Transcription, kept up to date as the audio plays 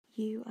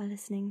You are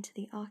listening to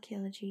the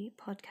Archaeology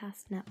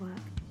Podcast Network.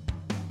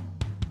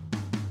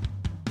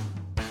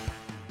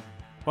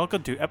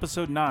 Welcome to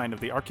episode 9 of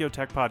the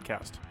Archaeotech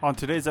Podcast. On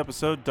today's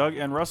episode, Doug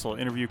and Russell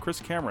interview Chris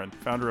Cameron,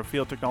 founder of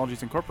Field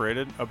Technologies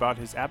Incorporated, about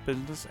his app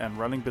business and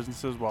running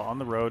businesses while on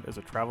the road as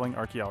a traveling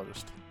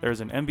archaeologist. There is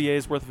an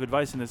MBA's worth of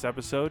advice in this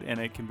episode, and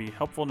it can be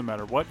helpful no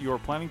matter what you are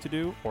planning to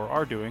do or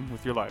are doing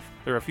with your life.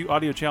 There are a few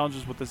audio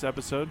challenges with this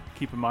episode.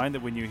 Keep in mind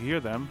that when you hear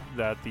them,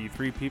 that the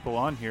three people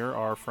on here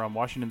are from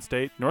Washington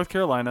State, North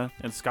Carolina,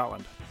 and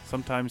Scotland.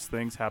 Sometimes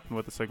things happen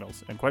with the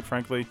signals, and quite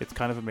frankly, it's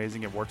kind of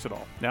amazing it works at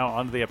all. Now,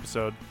 on to the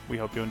episode. We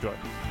hope you enjoy.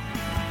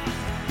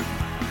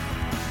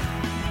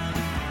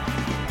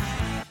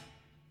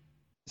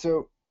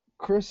 So,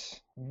 Chris,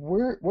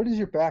 what is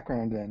your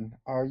background in?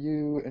 Are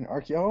you an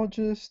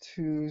archaeologist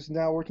who's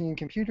now working in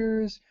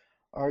computers?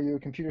 Are you a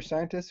computer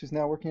scientist who's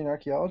now working in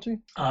archaeology?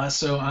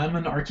 So I'm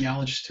an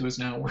archaeologist who is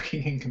now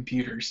working in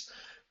computers.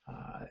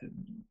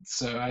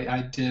 So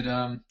I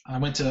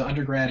went to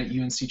undergrad at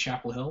UNC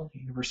Chapel Hill,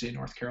 University of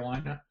North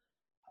Carolina,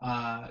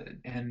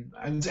 and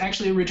I was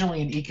actually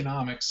originally in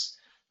economics,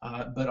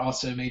 but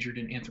also majored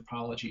in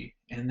anthropology.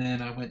 And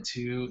then I went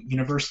to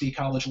University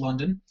College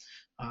London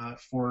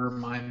for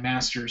my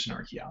master's in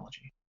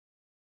archaeology.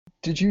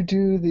 Did you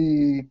do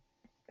the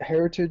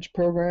heritage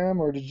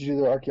program or did you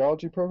do the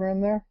archaeology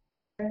program there?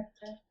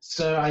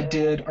 So I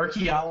did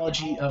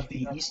archaeology of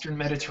the Eastern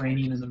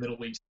Mediterranean and the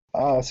Middle East.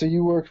 So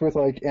you worked with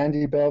like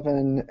Andy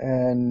Bevan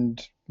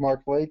and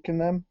Mark Blake and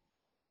them?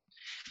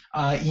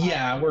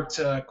 Yeah, I worked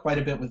quite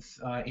a bit with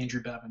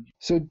Andrew Bevan.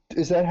 So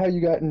is that how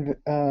you got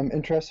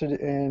interested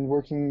in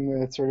working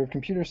with sort of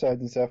computer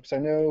sides and stuff? Because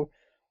I know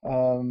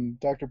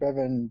Dr.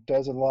 Bevan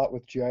does a lot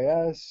with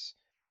GIS,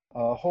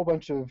 a whole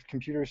bunch of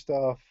computer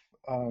stuff.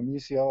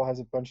 UCL has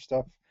a bunch of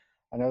stuff.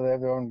 I know they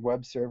have their own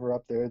web server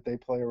up there that they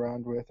play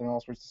around with and all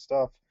sorts of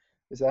stuff.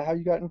 Is that how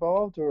you got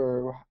involved,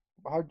 or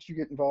how did you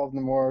get involved in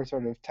the more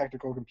sort of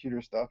technical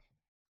computer stuff?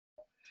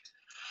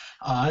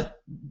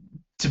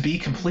 To be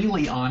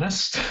completely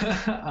honest,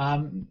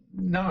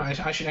 no,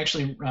 I should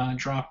actually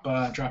drop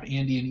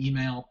Andy an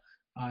email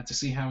to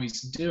see how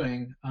he's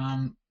doing.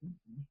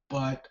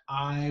 But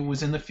I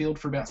was in the field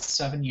for about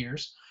 7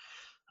 years.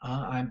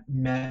 I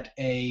met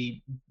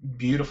a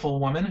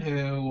beautiful woman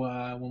who,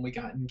 when we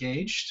got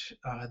engaged,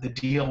 the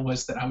deal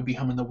was that I would be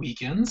home on the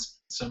weekends,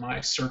 so my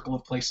circle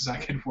of places I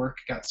could work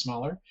got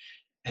smaller.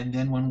 And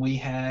then when we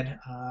had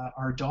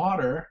our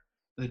daughter,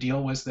 the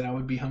deal was that I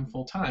would be home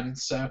full time.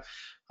 So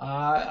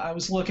I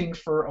was looking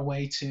for a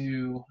way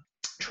to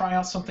try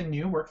out something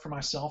new, work for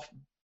myself,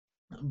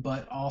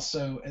 but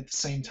also at the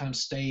same time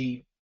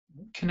stay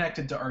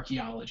connected to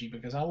archaeology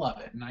because I love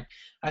it, and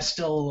I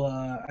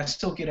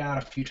still get out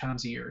a few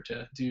times a year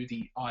to do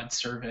the odd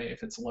survey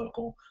if it's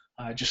local,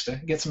 just to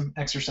get some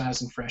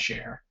exercise and fresh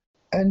air.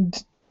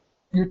 And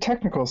your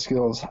technical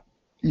skills,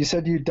 you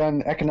said you'd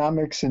done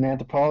economics and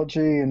anthropology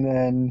and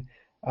then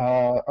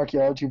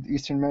archaeology of the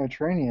Eastern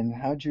Mediterranean.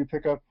 How did you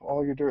pick up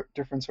all your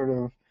different sort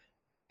of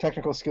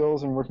technical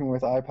skills and working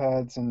with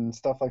iPads and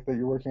stuff like that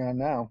you're working on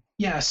now?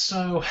 Yeah,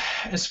 so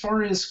as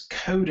far as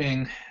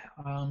coding,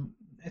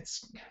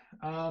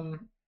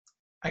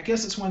 I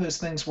guess it's one of those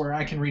things where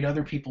I can read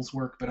other people's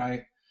work, but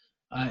I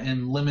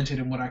am limited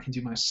in what I can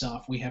do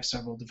myself. We have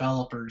several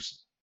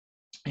developers,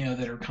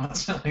 that are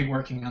constantly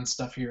working on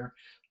stuff here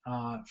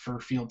for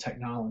Field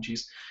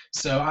Technologies.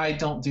 So I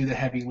don't do the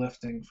heavy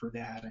lifting for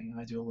that.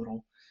 I do a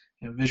little,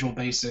 Visual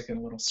Basic and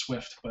a little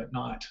Swift, but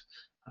not.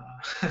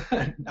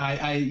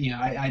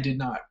 I did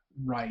not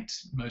write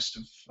most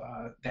of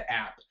the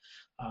app.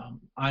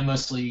 I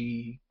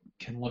mostly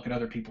can look at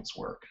other people's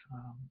work.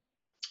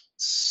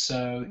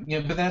 So,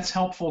 but that's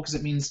helpful because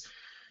it means,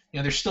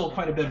 there's still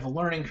quite a bit of a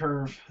learning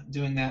curve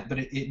doing that, but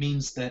it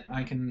means that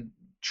I can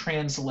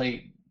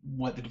translate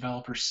what the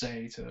developers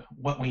say to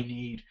what we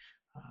need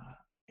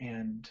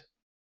and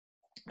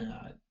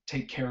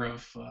take care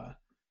of,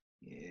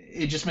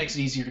 it just makes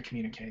it easier to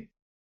communicate.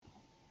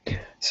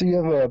 So you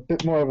have a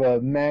bit more of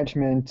a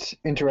management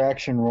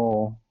interaction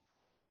role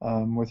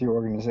with your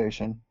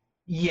organization.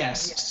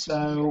 Yes,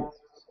 so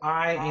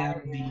I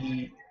am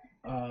the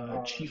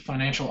chief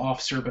financial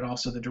officer, but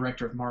also the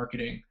director of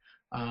marketing.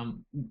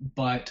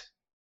 But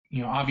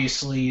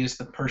obviously, is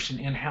the person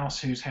in-house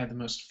who's had the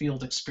most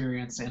field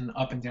experience and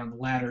up and down the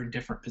ladder in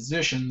different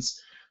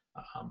positions.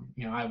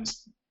 I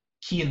was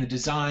key in the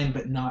design,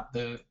 but not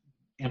the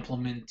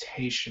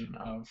implementation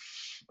of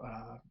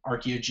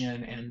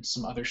Archaeogen and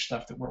some other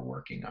stuff that we're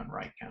working on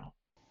right now.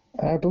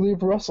 I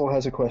believe Russell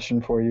has a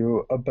question for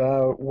you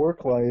about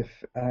work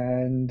life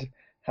and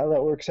how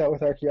that works out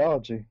with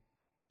archaeology.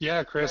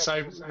 Yeah, Chris,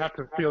 I have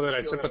to feel that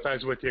I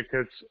sympathize with you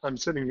because I'm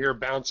sitting here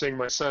bouncing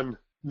my son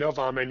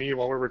Nova on my knee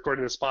while we're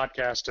recording this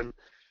podcast, and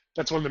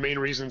that's one of the main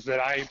reasons that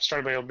I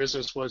started my own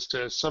business was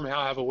to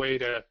somehow have a way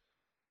to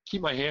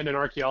keep my hand in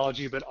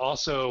archaeology, but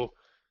also,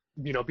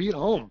 be at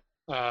home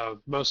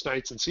most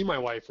nights and see my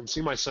wife and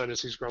see my son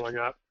as he's growing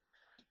up.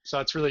 So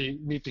it's really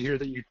neat to hear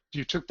that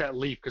you took that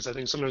leap because I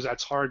think sometimes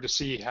that's hard to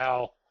see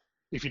how,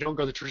 if you don't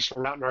go the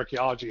traditional route in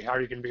archaeology, how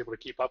are you going to be able to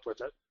keep up with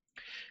it?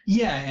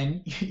 Yeah,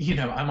 and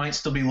I might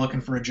still be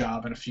looking for a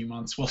job in a few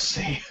months. We'll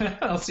see.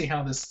 I'll see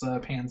how this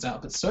pans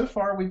out. But so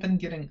far, we've been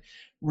getting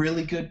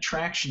really good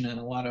traction and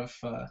a lot of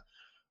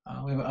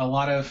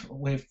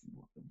we have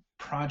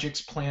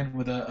projects planned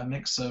with a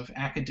mix of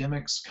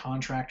academics,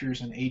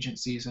 contractors, and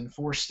agencies in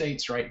 4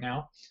 states right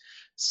now.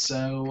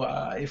 So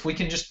if we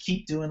can just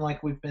keep doing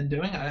like we've been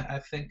doing, I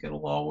think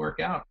it'll all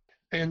work out.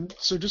 And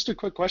so, just a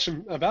quick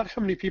question about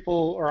how many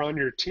people are on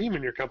your team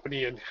in your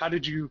company, and how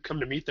did you come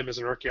to meet them as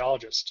an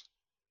archaeologist?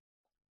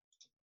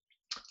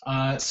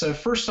 So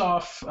first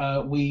off,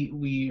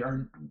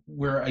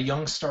 we're a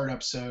young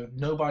startup, so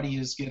nobody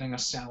is getting a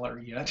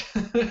salary yet.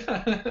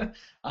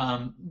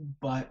 um,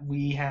 but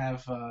we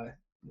have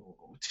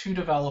 2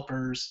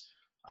 developers.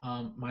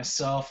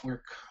 Myself,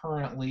 we're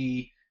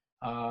currently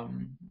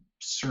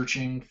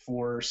searching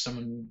for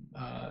someone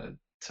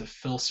to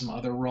fill some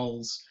other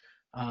roles,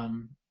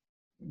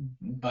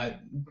 but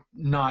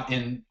not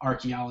in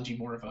archaeology,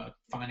 more of a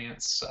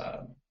finance,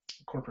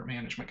 corporate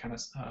management kind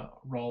of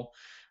role.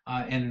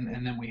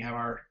 And then we have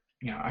our,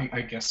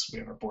 I guess we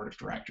have our board of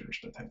directors,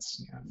 but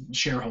that's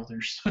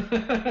shareholders,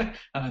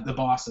 the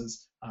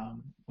bosses,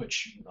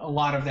 which a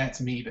lot of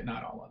that's me, but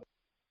not all of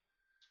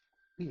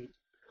it.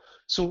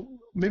 So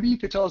maybe you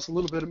could tell us a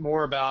little bit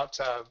more about,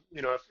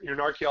 if you're an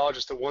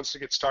archaeologist that wants to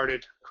get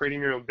started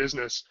creating your own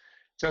business.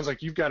 It sounds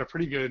like you've got a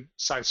pretty good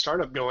size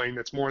startup going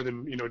that's more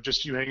than,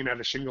 just you hanging out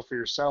a shingle for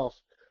yourself.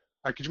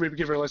 Could you maybe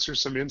give our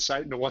listeners some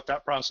insight into what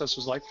that process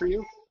was like for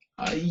you?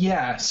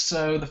 Yeah,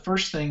 so the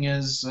first thing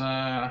is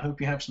I hope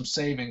you have some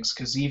savings,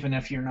 because even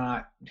if you're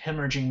not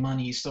hemorrhaging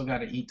money, you still got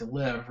to eat to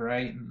live,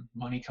 right? And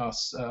money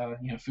costs,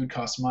 food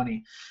costs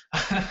money.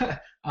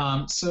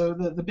 So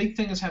the big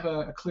thing is have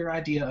a clear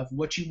idea of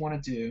what you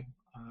want to do.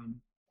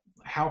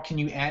 How can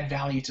you add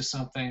value to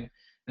something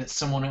that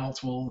someone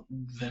else will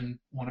then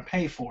want to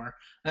pay for?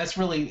 That's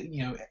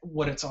really,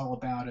 what it's all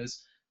about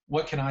is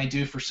what can I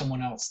do for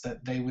someone else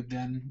that they would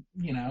then,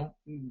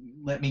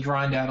 let me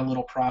grind out a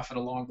little profit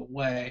along the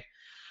way.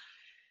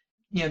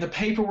 The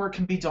paperwork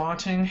can be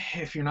daunting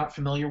if you're not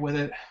familiar with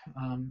it.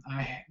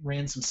 I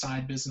ran some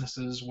side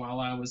businesses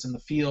while I was in the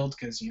field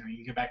because,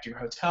 you go back to your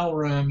hotel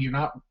room, you're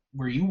not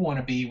where you want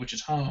to be, which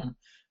is home,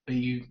 but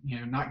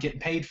not getting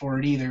paid for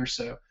it either.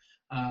 So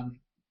I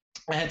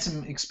had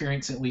some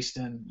experience at least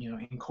in,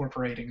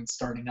 incorporating and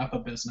starting up a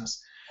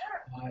business.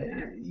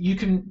 You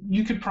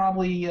could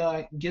probably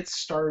get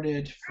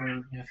started for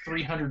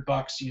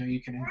 $300.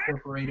 You can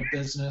incorporate a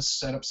business,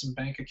 set up some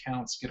bank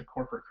accounts, get a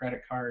corporate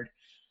credit card.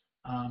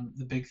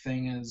 The big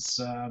thing is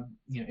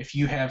if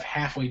you have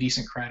halfway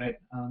decent credit,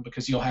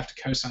 because you'll have to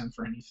co-sign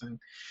for anything.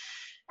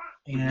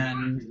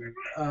 And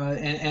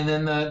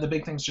then the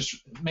big thing is just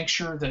make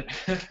sure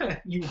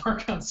that you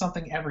work on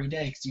something every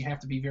day, because you have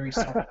to be very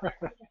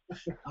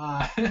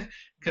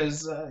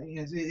because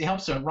it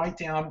helps to write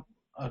down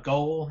a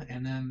goal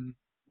and then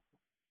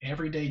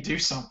every day do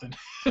something.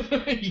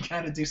 You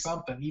got to do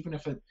something, even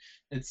if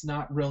it's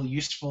not real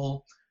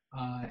useful,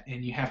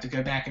 and you have to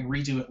go back and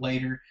redo it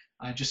later.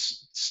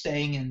 Just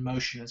staying in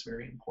motion is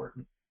very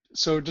important.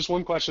 So just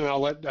one question, and I'll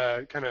let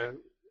kind of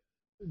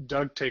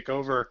Doug take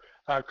over.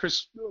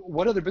 Chris,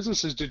 what other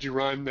businesses did you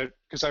run that,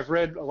 because I've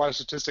read a lot of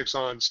statistics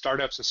on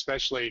startups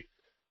especially,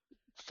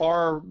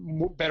 far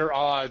better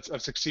odds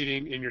of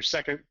succeeding in your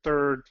second,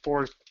 third,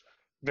 fourth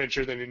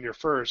venture than in your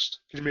first.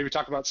 Could you maybe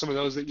talk about some of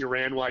those that you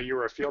ran while you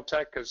were a field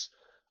tech? Because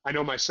I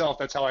know myself,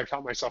 that's how I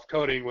taught myself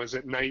coding, was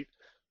at night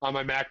on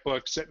my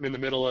MacBook sitting in the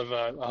middle of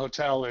a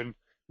hotel in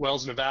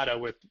Wells, Nevada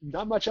with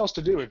not much else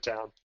to do in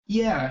town.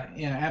 Yeah,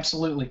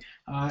 absolutely.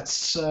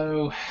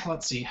 So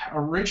let's see.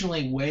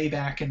 Originally, way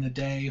back in the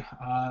day,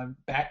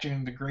 back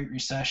during the Great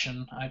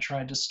Recession, I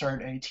tried to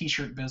start a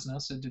T-shirt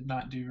business. It did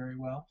not do very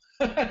well.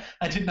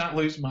 I did not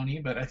lose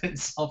money, but I didn't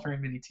sell very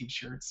many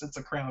T-shirts. It's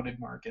a crowded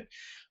market.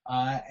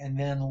 And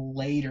then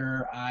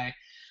later, I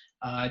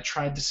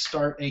tried to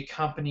start a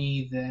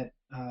company that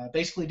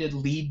basically did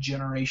lead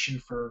generation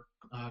for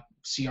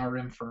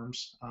CRM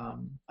firms.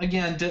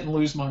 Again, didn't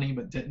lose money,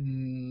 but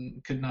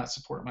could not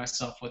support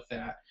myself with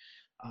that.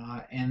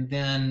 And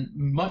then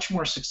much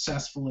more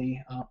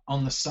successfully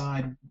on the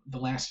side the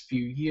last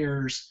few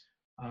years,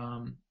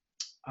 I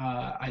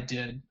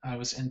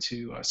was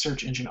into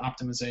search engine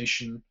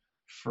optimization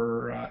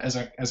for as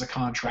a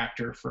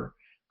contractor for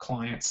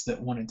clients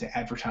that wanted to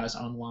advertise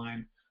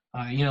online.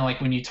 Like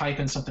when you type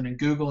in something in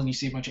Google and you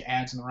see a bunch of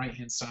ads on the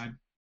right-hand side.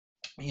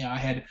 I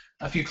had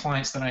a few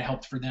clients that I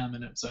helped for them,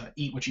 and it's a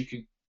eat what you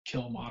could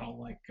kill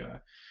model. Like I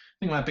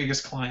think my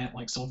biggest client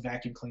sold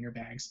vacuum cleaner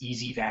bags,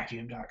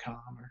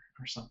 easyvacuum.com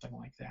or something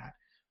like that.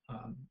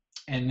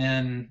 And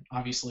then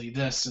obviously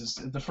this is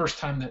the first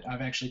time that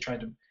I've actually tried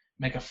to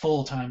make a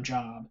full-time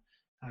job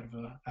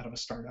out of a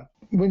startup.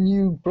 When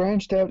you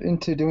branched out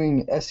into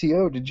doing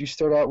SEO, did you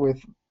start out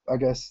with, I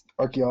guess,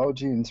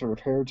 archaeology and sort of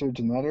heritage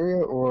in that area,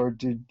 or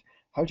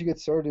how'd you get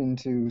started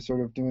into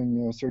sort of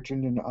doing search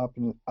engine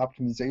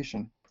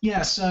optimization?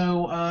 Yeah,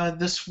 so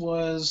this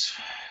was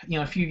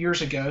a few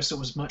years ago, so it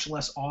was much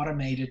less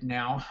automated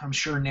now. I'm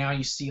sure now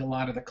you see a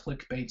lot of the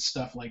clickbait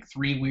stuff like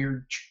 3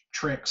 weird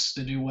tricks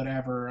to do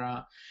whatever.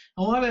 A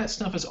lot of that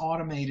stuff is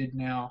automated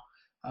now.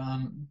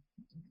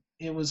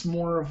 It was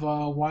more of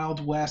a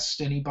Wild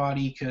West.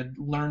 Anybody could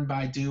learn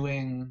by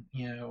doing,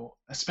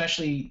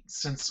 especially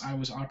since I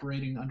was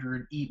operating under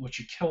an eat what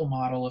you kill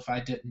model. If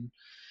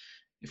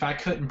I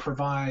couldn't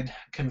provide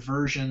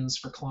conversions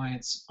for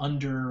clients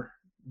under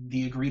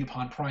the agreed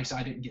upon price,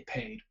 I didn't get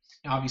paid.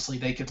 Now, obviously,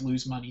 they could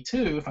lose money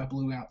too if I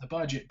blew out the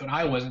budget, but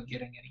I wasn't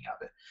getting any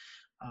of it.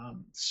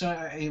 So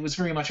it was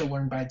very much a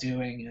learn by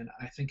doing, and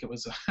I think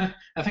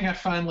I think I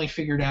finally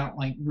figured out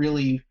like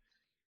really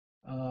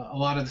a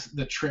lot of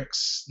the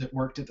tricks that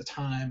worked at the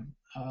time.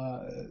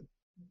 The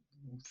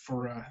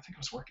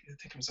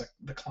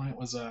client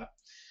was a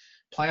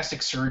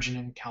plastic surgeon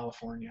in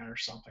California or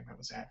something that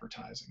was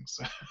advertising.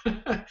 So,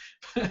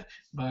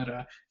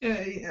 but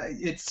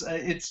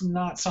it's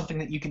not something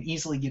that you can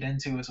easily get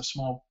into as a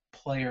small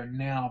player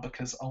now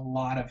because a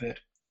lot of it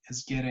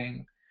is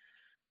getting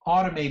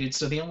automated.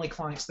 So the only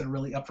clients that are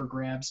really up for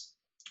grabs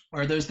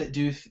are those that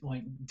do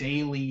like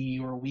daily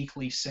or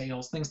weekly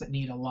sales, things that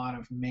need a lot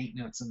of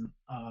maintenance and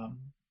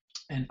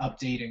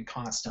updating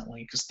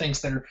constantly. Because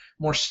things that are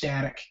more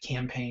static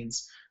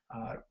campaigns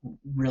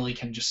really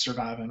can just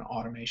survive in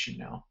automation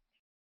now.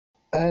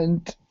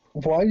 And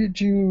why did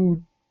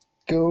you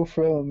go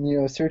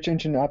from search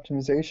engine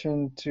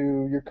optimization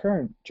to your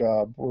current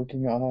job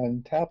working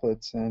on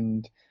tablets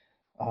and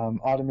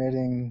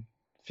automating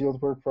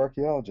field work for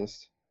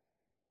archaeologists?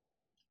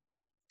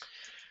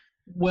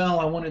 Well,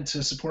 I wanted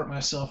to support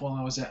myself while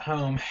I was at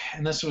home,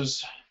 and this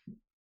was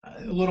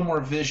a little more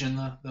vision.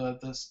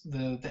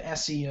 The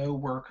SEO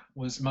work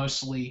was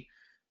mostly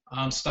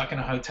I'm stuck in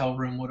a hotel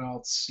room. What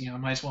else? I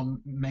might as well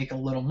make a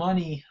little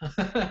money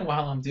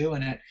while I'm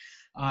doing it.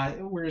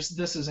 Whereas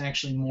this is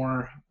actually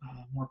more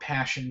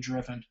passion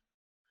driven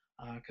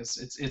because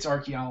it's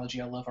archaeology.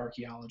 I love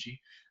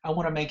archaeology. I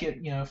want to make it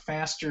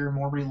faster,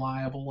 more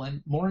reliable,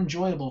 and more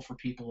enjoyable for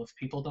people. If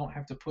people don't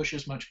have to push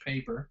as much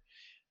paper,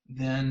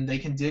 then they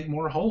can dig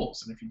more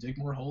holes. And if you dig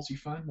more holes, you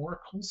find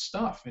more cool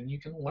stuff and you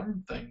can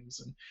learn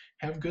things and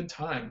have good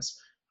times.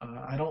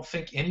 I don't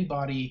think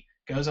anybody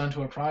goes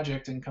onto a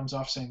project and comes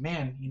off saying,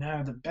 man,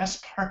 the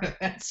best part of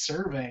that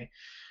survey,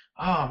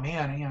 oh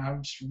man, I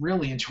just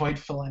really enjoyed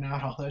filling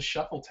out all those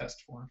shuffle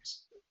test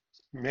forms.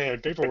 Man,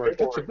 paperwork,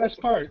 that's the best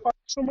part.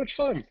 So much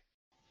fun.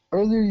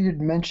 Earlier you'd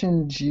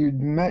mentioned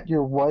you'd met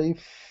your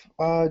wife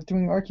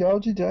doing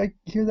archaeology. Did I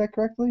hear that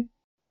correctly?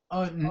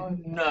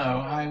 No,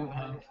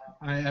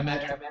 I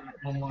met her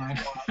online.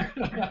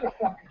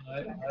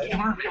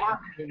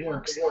 It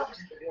works. Well,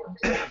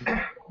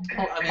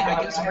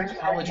 I guess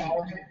archaeology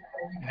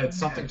had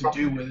something to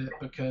do with it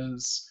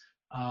because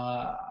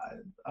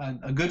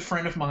a good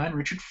friend of mine,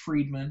 Richard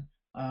Friedman,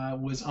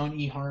 was on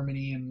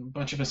eHarmony, and a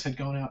bunch of us had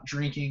gone out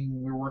drinking.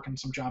 We were working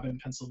some job in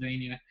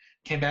Pennsylvania.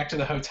 Came back to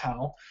the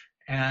hotel,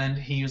 and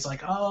he was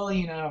like, oh,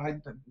 I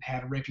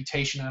had a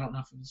reputation. I don't know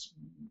if it was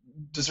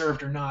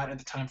deserved or not at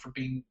the time for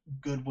being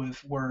good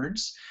with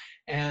words.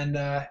 And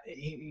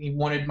he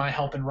wanted my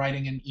help in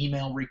writing an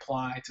email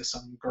reply to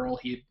some girl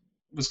he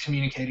was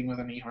communicating with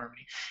on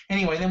eHarmony.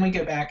 Anyway, then we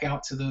get back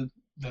out to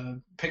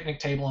the picnic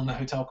table in the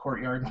hotel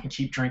courtyard, and we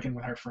keep drinking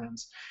with our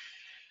friends.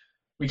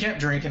 We kept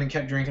drinking and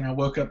kept drinking. I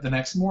woke up the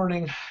next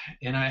morning,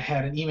 and I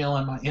had an email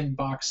in my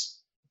inbox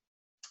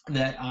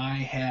that I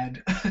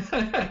had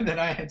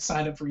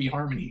signed up for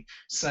eHarmony.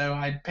 So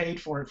I'd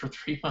paid for it for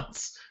 3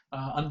 months,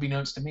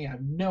 unbeknownst to me. I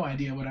have no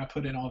idea what I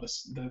put in all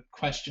the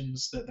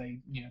questions that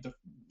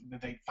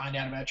that they find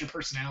out about your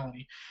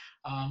personality.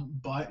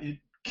 But it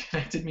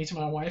connected me to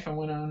my wife. I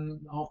went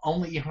on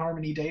only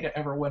eHarmony data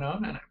ever went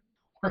on, and it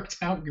worked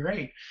out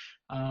great.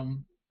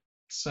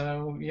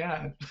 So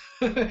yeah,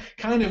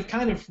 kind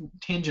of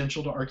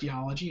tangential to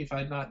archaeology. If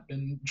I'd not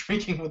been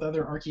drinking with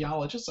other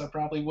archaeologists, I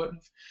probably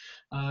wouldn't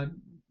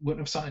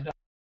have signed up.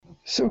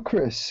 So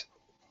Chris,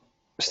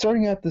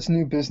 starting out this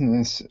new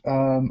business,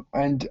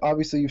 and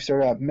obviously you've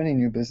started out many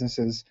new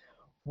businesses,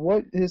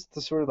 what is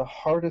the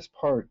hardest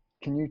part?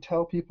 Can you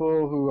tell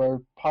people who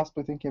are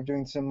possibly thinking of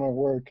doing similar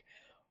work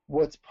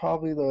what's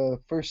probably the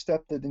first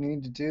step that they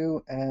need to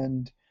do,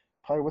 and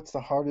probably what's the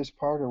hardest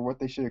part or what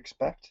they should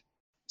expect?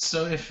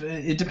 So if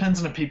it depends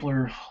on if people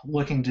are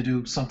looking to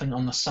do something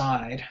on the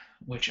side,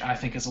 which I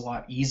think is a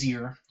lot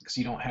easier because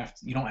you don't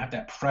have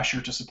that pressure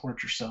to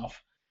support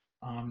yourself,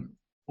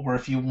 or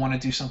if you want to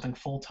do something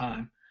full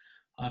time.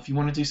 If you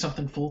want to do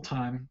something full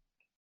time,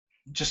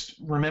 just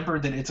remember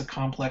that it's a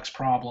complex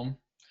problem.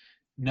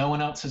 No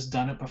one else has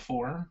done it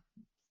before.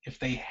 If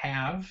they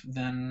have,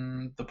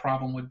 then the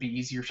problem would be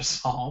easier to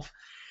solve.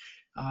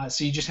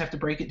 So you just have to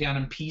break it down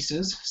in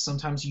pieces.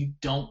 Sometimes you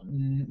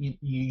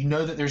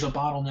know that there's a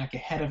bottleneck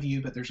ahead of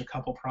you, but there's a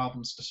couple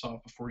problems to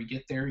solve before you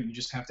get there. You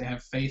just have to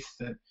have faith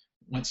that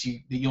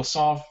you'll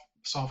solve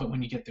it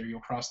when you get there.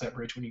 You'll cross that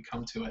bridge when you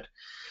come to it.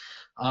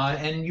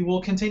 And you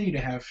will continue to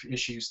have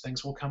issues.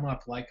 Things will come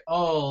up like,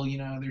 oh,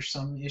 there's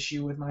some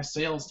issue with my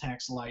sales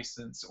tax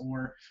license,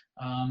 or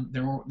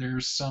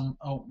there's some,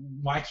 oh,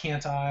 why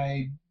can't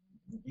I,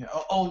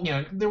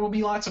 there will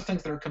be lots of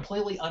things that are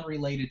completely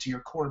unrelated to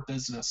your core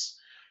business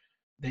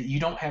that you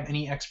don't have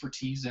any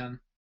expertise in,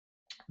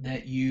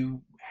 that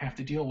you have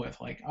to deal with.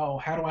 Like, oh,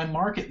 how do I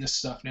market this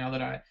stuff now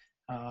that I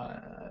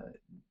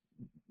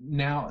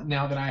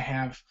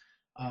have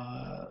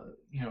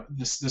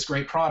this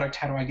great product?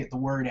 How do I get the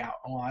word out?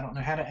 Oh, I don't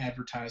know how to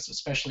advertise,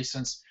 especially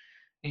since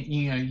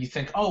you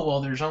think, oh, well,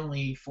 there's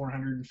only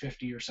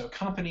 450 or so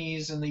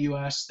companies in the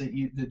U.S. that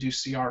do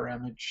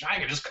CRM, and I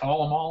can just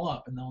call them all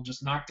up and they'll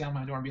just knock down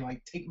my door and be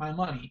like, take my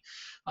money.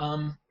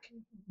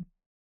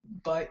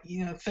 But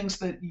things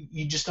that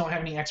you just don't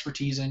have any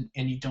expertise in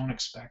and you don't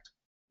expect.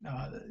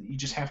 You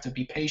just have to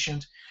be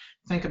patient,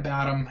 think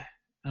about them.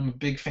 I'm a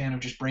big fan of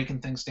just breaking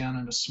things down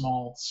into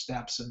small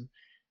steps and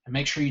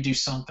make sure you do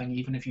something,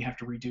 even if you have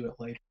to redo it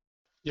later.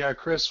 Yeah,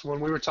 Chris, when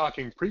we were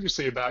talking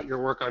previously about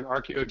your work on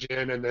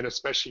Archaeogen, and then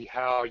especially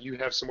how you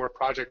have some more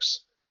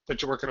projects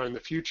that you're working on in the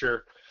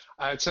future,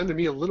 it sounded to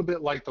me a little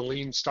bit like the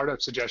lean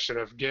startup suggestion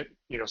of get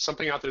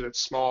something out there that's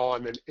small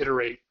and then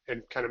iterate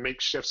and kind of make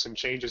shifts and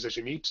changes as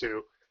you need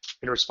to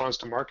in response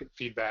to market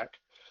feedback.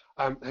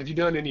 Have you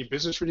done any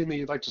business reading that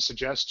you'd like to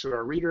suggest to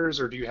our readers,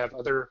 or do you have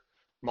other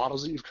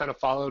models that you've kind of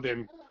followed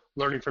in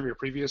learning from your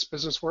previous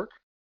business work?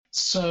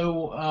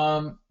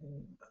 So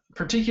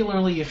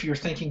particularly if you're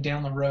thinking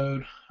down the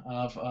road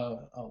of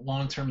a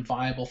long-term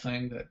viable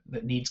thing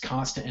that needs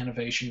constant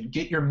innovation,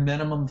 get your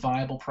minimum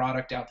viable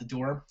product out the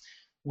door.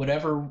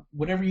 Whatever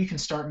you can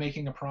start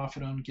making a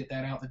profit on, get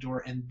that out the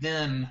door, and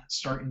then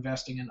start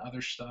investing in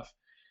other stuff.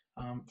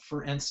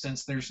 For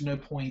instance, there was no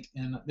point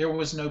in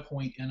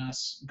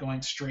us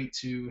going straight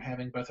to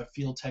having both a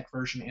field tech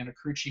version and a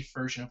crew chief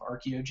version of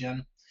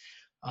Archaeogen.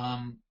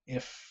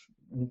 If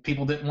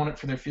people didn't want it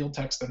for their field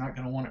techs, they're not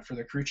going to want it for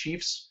their crew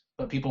chiefs.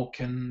 But people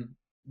can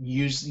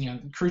use,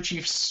 crew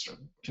chiefs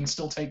can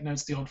still take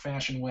notes the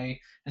old-fashioned way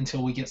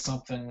until we get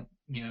something,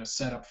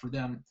 set up for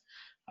them.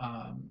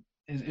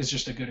 Is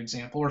just a good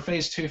example. Or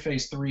phase 2,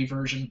 phase 3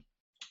 version.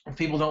 If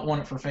people don't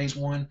want it for phase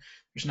 1,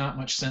 there's not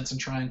much sense in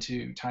trying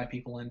to tie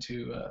people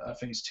into a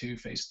phase 2,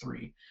 phase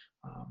 3.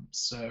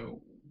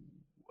 So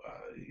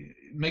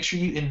make sure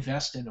you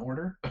invest in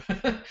order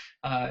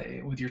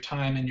with your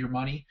time and your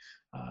money,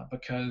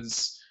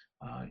 because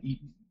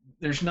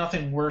there's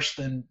nothing worse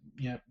than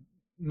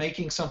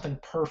making something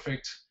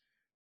perfect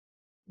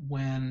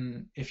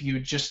when, if you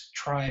had just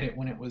tried it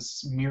when it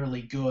was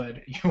merely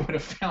good, you would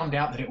have found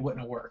out that it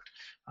wouldn't have worked.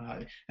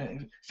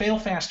 Fail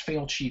fast,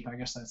 fail cheap. I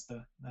guess that's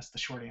the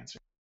short answer.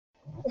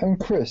 And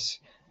Chris,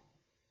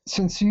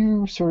 since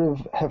you sort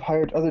of have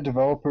hired other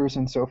developers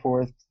and so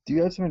forth, do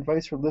you have some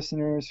advice for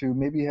listeners who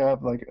maybe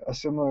have like a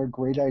similar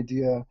great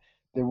idea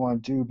they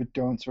want to do but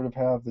don't sort of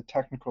have the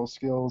technical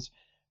skills?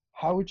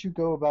 How would you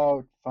go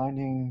about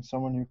finding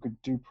someone who could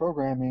do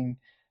programming,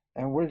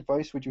 and what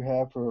advice would you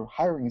have for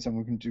hiring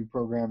someone who can do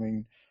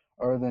programming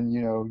other than,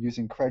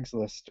 using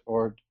Craigslist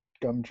or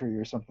Gumtree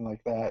or something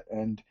like that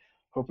and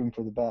hoping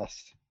for the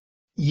best?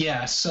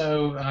 Yeah,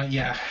 so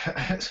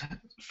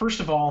first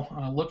of all,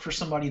 look for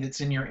somebody that's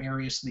in your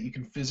area so that you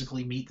can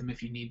physically meet them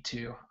if you need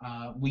to.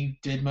 We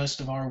did most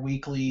of our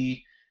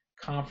weekly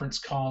conference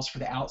calls for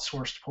the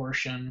outsourced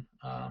portion.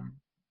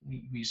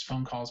 We used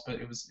phone calls, but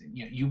it was,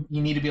 you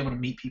need to be able to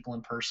meet people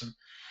in person.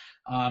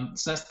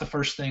 So that's the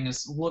first thing,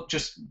 is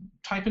just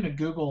type into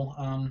Google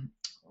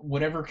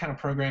whatever kind of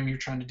program you're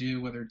trying to do,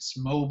 whether it's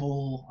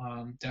mobile,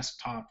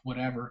 desktop,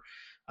 whatever.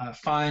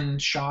 Find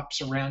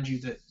shops around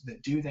you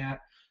that do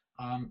that.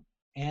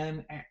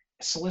 And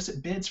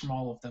solicit bids from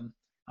all of them.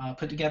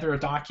 Put together a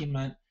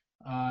document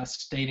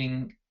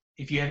stating,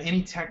 if you have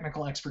any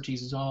technical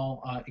expertise at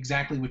all,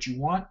 exactly what you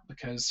want,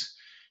 because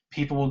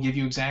people will give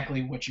you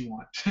exactly what you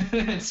want.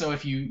 And so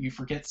if you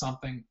forget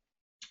something,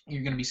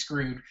 you're going to be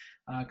screwed,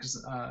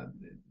 because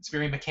it's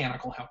very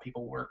mechanical how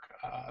people work,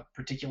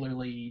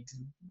 particularly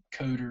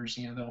coders.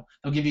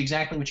 They'll give you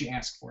exactly what you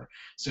ask for.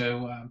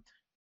 So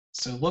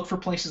look for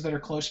places that are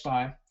close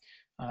by.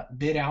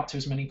 Bid out to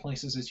as many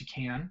places as you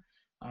can.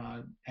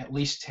 At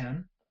least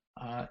 10,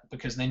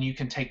 because then you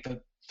can take the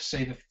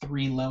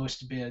 3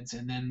 lowest bids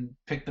and then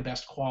pick the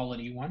best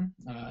quality one.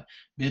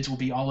 Bids will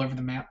be all over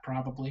the map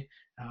probably,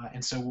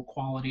 and so will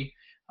quality.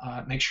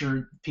 Make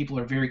sure people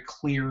are very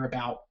clear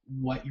about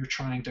what you're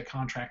trying to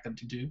contract them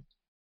to do.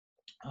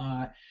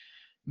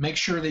 Make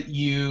sure that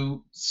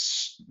you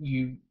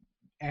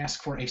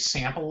ask for a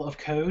sample of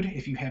code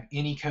if you have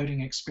any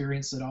coding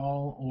experience at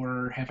all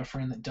or have a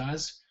friend that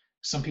does.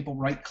 Some people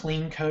write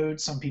clean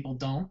code, some people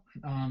don't.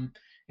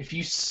 If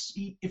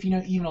you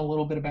know even a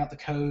little bit about the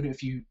code,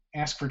 if you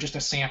ask for just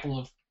a sample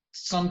of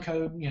some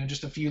code,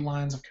 just a few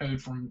lines of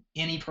code from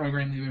any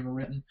program they've ever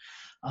written,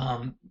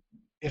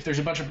 if there's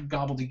a bunch of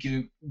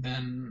gobbledygook,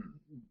 then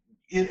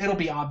it'll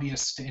be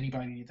obvious to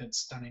anybody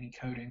that's done any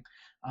coding,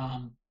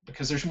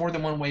 because there's more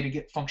than one way to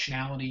get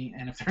functionality,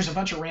 and if there's a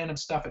bunch of random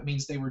stuff, it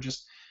means they were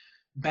just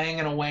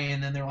banging away,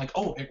 and then they're like,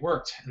 oh, it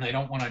worked, and they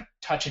don't want to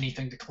touch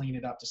anything to clean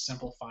it up, to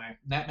simplify. And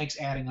that makes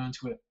adding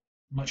onto it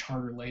much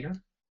harder later.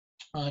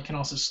 It can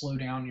also slow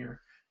down your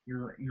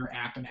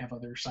app and have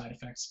other side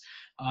effects.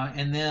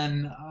 And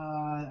then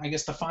I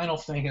guess the final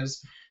thing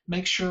is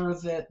make sure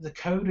that the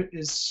code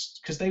is,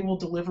 because they will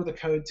deliver the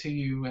code to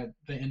you at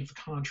the end of the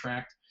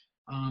contract.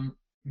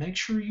 Make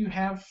sure you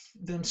have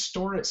them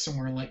store it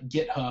somewhere like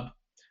GitHub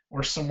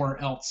or somewhere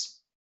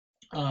else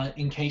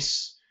in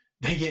case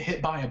they get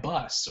hit by a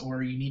bus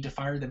or you need to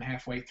fire them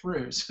halfway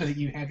through, so that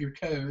you have your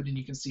code and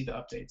you can see the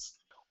updates.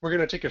 We're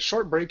going to take a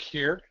short break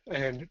here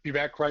and be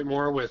back right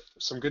more with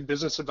some good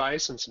business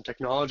advice and some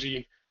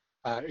technology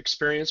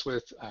experience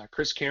with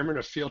Chris Cameron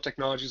of Field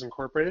Technologies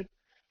Incorporated.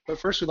 But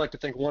first, we'd like to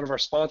thank one of our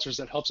sponsors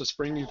that helps us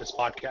bring you this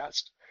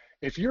podcast.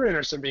 If you're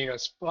interested in being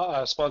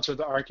a sponsor of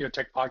the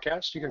Archaeotech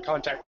podcast, you can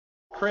contact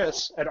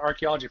Chris at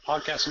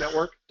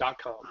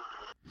archaeologypodcastnetwork.com.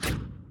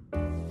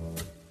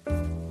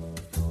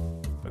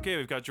 Okay,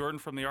 we've got Jordan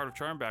from The Art of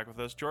Charm back with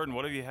us. Jordan,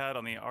 what have you had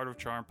on the Art of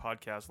Charm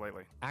podcast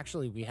lately?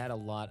 Actually, we had a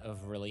lot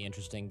of really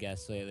interesting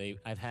guests lately.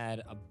 I've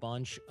had a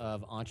bunch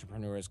of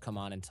entrepreneurs come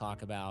on and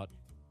talk about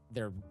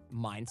their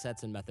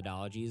mindsets and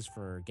methodologies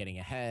for getting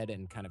ahead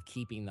and kind of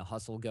keeping the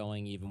hustle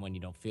going even when you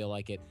don't feel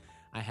like it.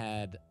 I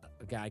had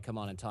a guy come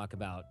on and talk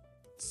about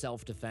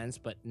self-defense,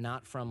 but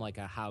not from like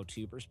a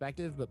how-to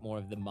perspective, but more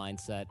of the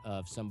mindset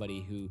of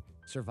somebody who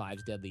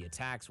survives deadly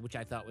attacks, which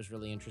I thought was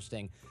really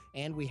interesting.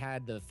 And we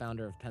had the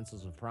founder of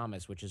Pencils of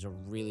Promise, which is a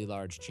really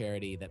large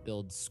charity that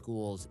builds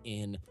schools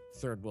in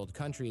third world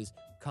countries,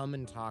 come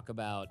and talk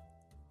about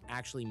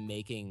actually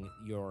making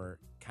your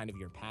kind of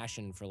your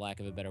passion, for lack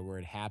of a better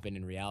word, happen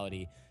in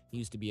reality. He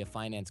used to be a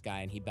finance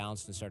guy and he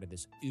bounced and started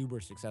this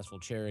uber successful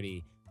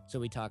charity. So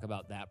we talk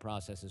about that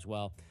process as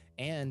well.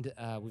 And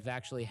we've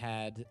actually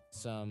had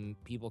some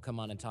people come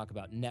on and talk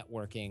about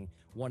networking.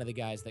 One of the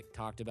guys that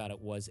talked about it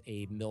was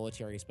a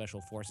military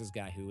special forces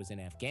guy who was in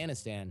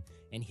Afghanistan,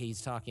 and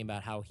he's talking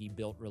about how he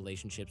built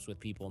relationships with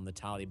people in the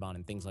Taliban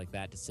and things like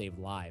that to save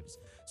lives.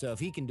 So if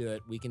he can do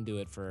it, we can do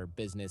it for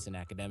business and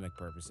academic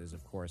purposes,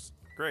 of course.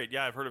 Great.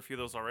 Yeah, I've heard a few of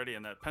those already,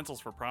 and that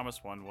Pencils for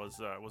Promise one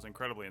was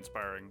incredibly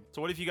inspiring.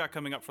 So what have you got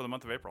coming up for the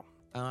month of April?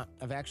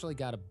 I've actually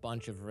got a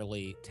bunch of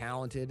really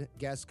talented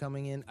guests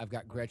coming in. I've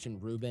got Gretchen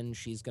Rubin.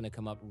 She's going to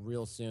come up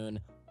real soon,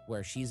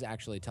 where she's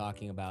actually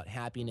talking about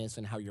happiness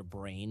and how your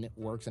brain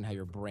works and how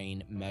your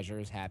brain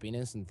measures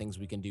happiness and things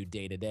we can do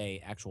day to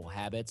day, actual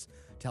habits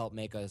to help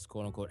make us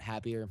quote unquote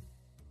happier.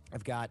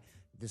 I've got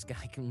this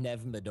guy,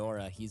 Nev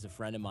Medora. He's a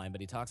friend of mine,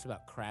 but he talks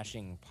about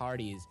crashing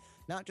parties,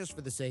 not just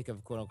for the sake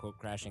of quote unquote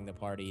crashing the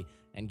party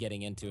and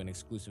getting into an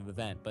exclusive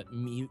event, but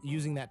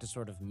using that to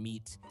sort of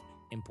meet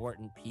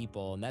important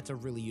people. And that's a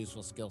really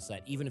useful skill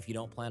set. Even if you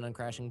don't plan on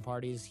crashing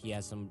parties, he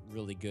has some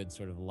really good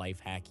sort of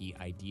life hacky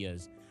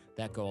ideas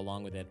that go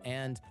along with it.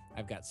 And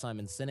I've got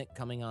Simon Sinek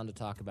coming on to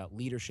talk about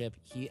leadership.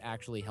 He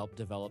actually helped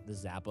develop the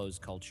Zappos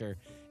culture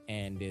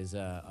and is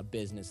a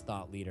business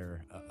thought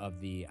leader of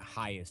the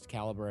highest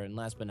caliber. And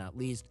last but not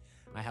least,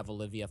 I have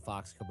Olivia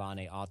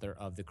Fox-Cabane, author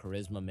of The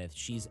Charisma Myth.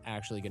 She's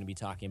actually going to be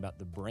talking about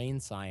the brain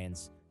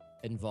science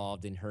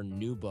involved in her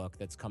new book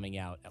that's coming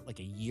out like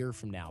a year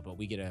from now, but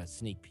we get a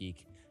sneak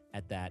peek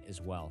at that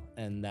as well.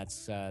 And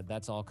that's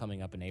all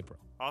coming up in April.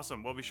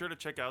 Awesome. Well, be sure to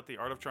check out the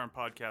Art of Charm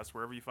podcast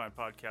wherever you find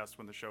podcasts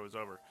when the show is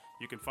over.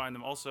 You can find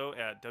them also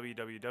at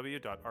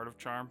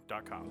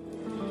www.artofcharm.com.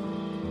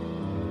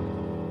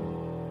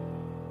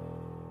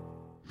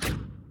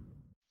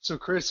 So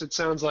Chris, it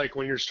sounds like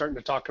when you're starting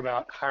to talk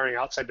about hiring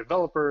outside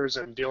developers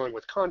and dealing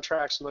with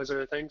contracts and those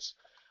other things,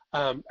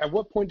 at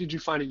what point did you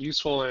find it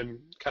useful in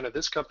kind of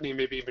this company,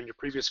 maybe even your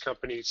previous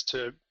companies,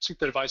 to seek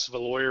the advice of a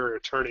lawyer or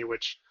attorney,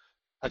 which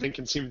I think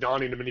can seem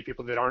daunting to many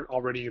people that aren't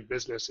already in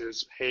business?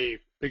 Is, hey,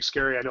 big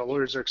scary, I know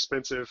lawyers are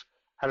expensive.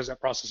 How does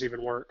that process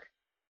even work?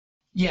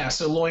 Yeah,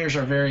 so lawyers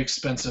are very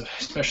expensive,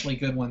 especially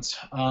good ones.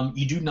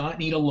 You do not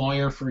need a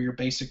lawyer for your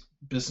basic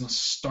business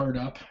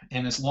startup,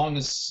 and as long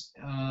as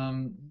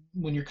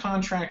when you're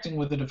contracting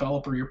with a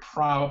developer, you're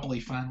probably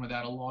fine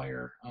without a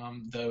lawyer.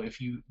 Though if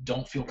you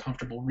don't feel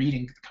comfortable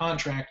reading the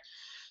contract,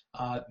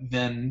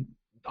 then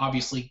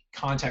obviously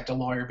contact a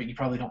lawyer, but you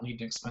probably don't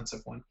need an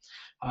expensive one.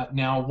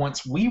 Now,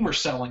 once we were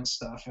selling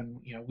stuff, and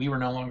we were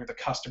no longer the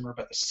customer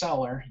but the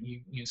seller,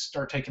 you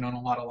start taking on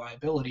a lot of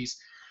liabilities.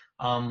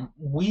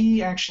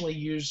 We actually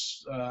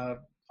use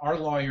our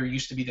lawyer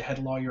used to be the head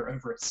lawyer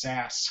over at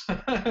SAS.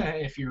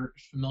 If you're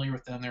familiar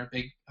with them, they're a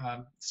big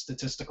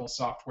statistical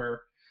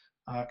software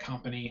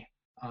company,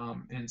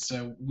 and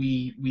so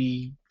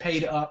we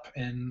paid up,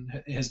 and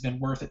it has been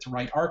worth it to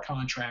write our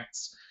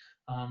contracts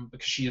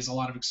because she has a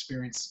lot of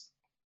experience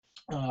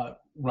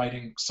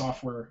writing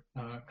software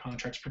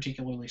contracts,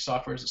 particularly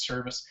software as a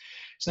service.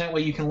 So that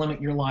way you can limit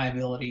your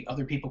liability,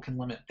 other people can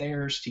limit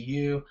theirs to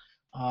you,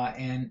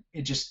 and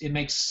it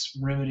makes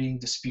remedying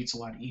disputes a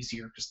lot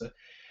easier, because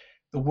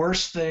the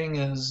worst thing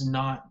is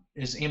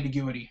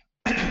ambiguity.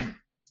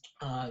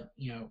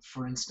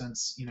 For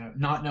instance,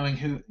 not knowing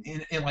who,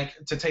 in like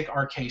to take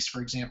our case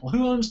for example,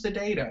 who owns the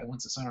data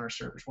once it's on our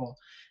servers. Well,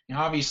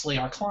 obviously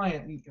our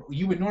client,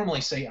 you would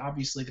normally say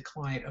obviously the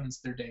client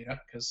owns their data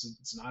because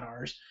it's not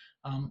ours.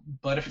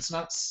 But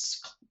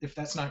if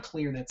that's not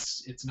clear,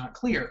 it's not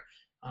clear.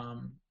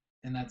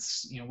 And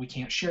that's, we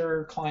can't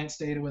share clients'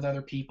 data with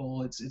other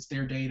people. It's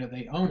their data,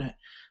 they own it.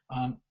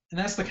 And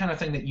that's the kind of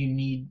thing that you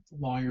need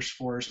lawyers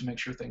for, is to make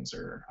sure things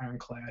are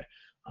ironclad.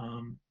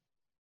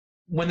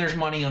 When there's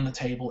money on the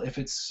table, if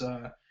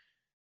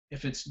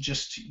it's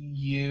just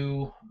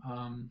you,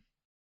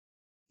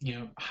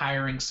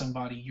 hiring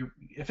somebody,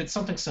 if it's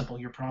something simple,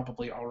 you're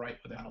probably all right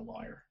without a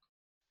lawyer.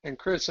 And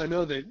Chris, I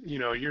know that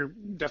you're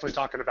definitely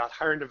talking about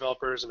hiring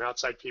developers and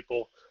outside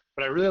people,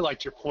 but I really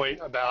liked your point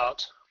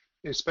about,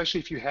 especially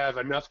if you have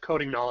enough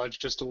coding knowledge,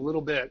 just a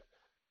little bit,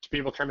 to be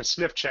able to kind of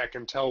sniff check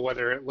and tell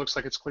whether it looks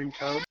like it's clean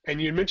code.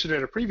 And you mentioned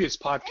in a previous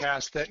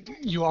podcast that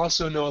you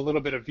also know a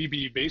little bit of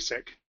VB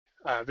Basic,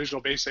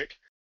 Visual Basic,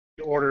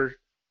 in order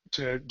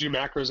to do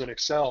macros in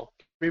Excel.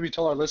 Maybe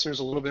tell our listeners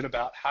a little bit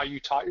about how you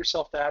taught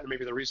yourself that, and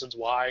maybe the reasons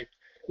why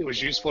it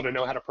was useful to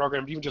know how to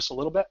program, even just a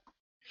little bit.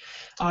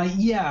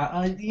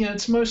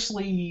 It's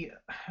mostly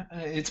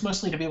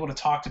to be able to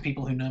talk to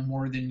people who know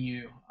more than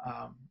you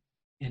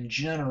in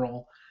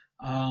general.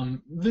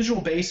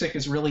 Visual Basic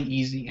is really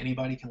easy.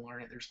 Anybody can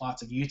learn it. There's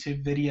lots of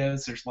YouTube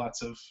videos. There's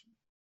lots of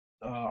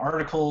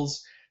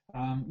articles.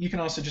 You can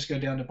also just go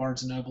down to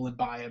Barnes & Noble and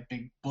buy a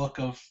big book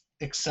of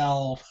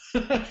Excel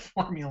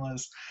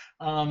formulas.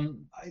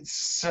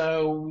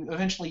 So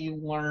eventually you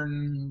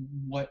learn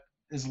what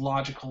is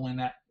logical in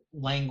that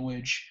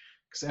language,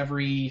 because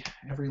every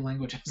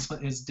language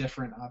is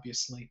different,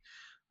 obviously.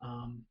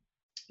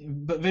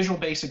 But Visual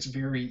Basic's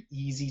very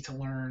easy to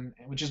learn,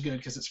 which is good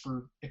because it's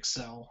for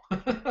Excel.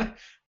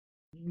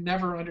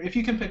 If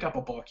you can pick up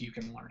a book, you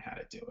can learn how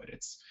to do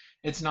it.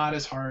 It's not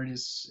as hard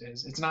as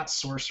it's not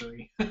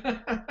sorcery.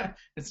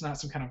 It's not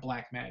some kind of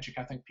black magic.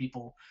 I think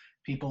people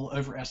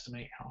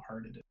overestimate how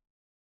hard it is.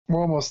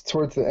 We're almost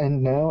towards the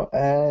end now,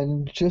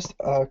 and just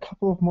a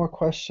couple of more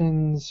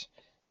questions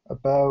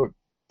about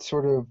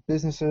sort of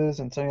businesses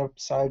and setting up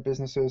side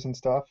businesses and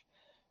stuff.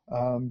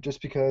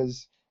 Just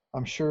because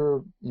I'm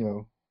sure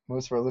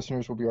most of our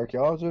listeners will be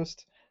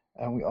archaeologists,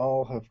 and we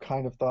all have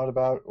kind of thought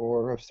about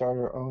or have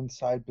started our own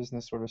side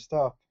business sort of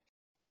stuff.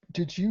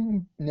 Did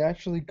you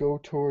naturally go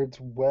towards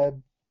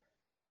web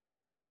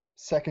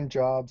second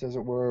jobs, as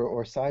it were,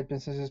 or side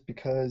businesses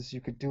because you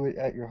could do it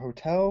at your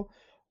hotel,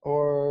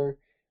 or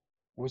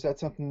was that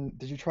something?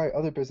 Did you try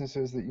other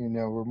businesses that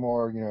were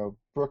more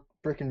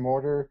brick and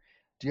mortar?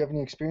 Do you have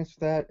any experience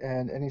with that,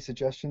 and any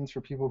suggestions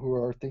for people who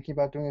are thinking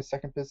about doing a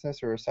second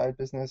business or a side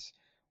business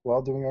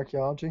while doing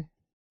archaeology?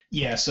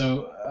 Yeah,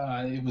 so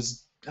I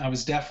was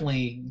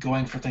definitely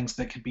going for things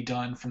that could be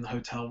done from the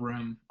hotel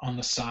room on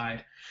the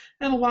side.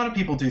 And a lot of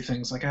people do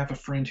things. Like I have a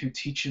friend who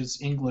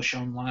teaches English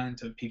online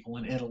to people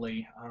in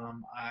Italy.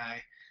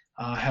 I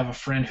have a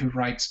friend who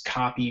writes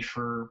copy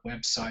for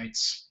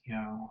websites.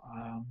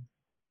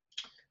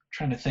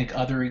 Trying to think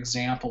other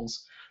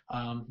examples.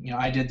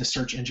 I did the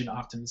search engine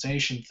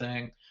optimization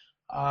thing.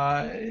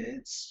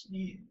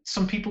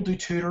 Some people do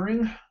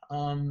tutoring.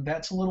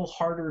 That's a little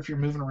harder if you're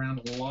moving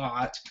around a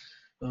lot.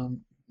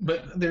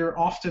 But there are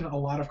often a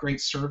lot of great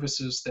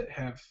services that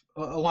have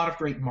a lot of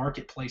great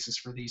marketplaces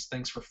for these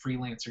things for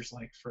freelancers.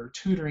 Like for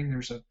tutoring,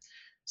 there's a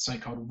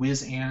site called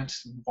Wyzant,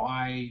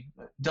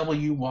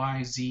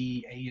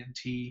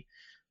 WYZANT.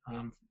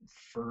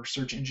 For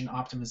search engine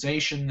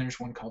optimization, there's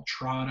one called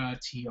Trada,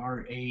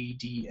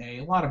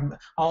 TRADA.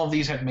 All of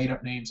these have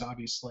made-up names,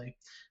 obviously.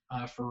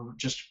 For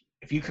just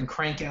if you can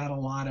crank out a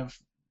lot of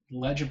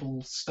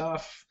legible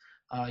stuff,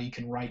 you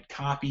can write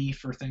copy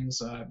for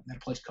things at a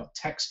place called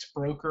Text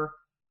Broker.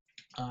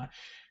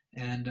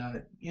 And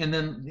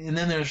then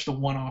there's the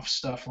one-off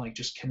stuff like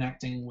just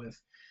connecting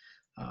with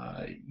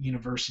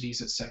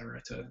universities, etc.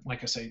 to,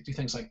 like I say, do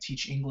things like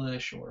teach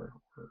English or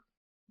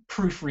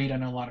proofread. I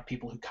know a lot of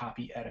people who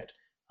copy edit,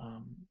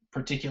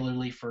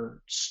 particularly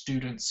for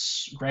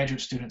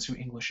graduate students who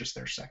English is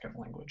their second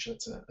language.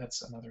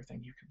 That's another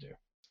thing you can do.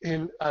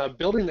 In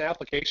building the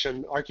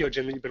application,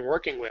 Archaeogen, that you've been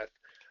working with,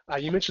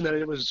 you mentioned that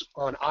it was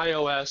on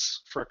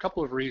iOS for a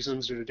couple of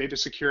reasons, due to data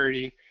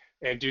security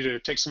and due to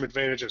take some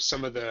advantage of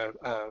some of the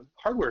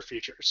hardware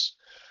features.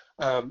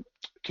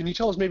 Can you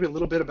tell us maybe a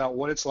little bit about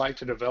what it's like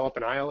to develop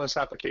an iOS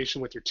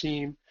application with your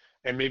team,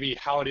 and maybe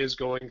how it is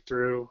going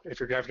through, if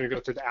you're having to go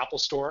through the Apple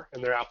Store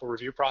and their Apple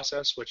review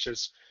process, which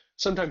is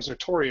sometimes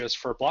notorious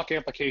for block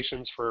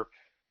applications for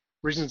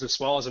reasons as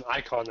small as an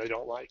icon they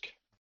don't like?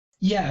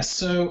 Yeah,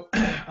 so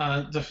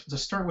to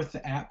start with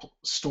the App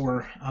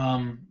Store,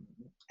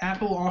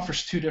 Apple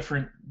offers two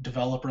different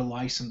developer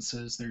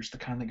licenses. There's the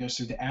kind that goes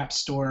through the App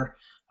Store,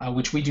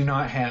 which we do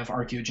not have.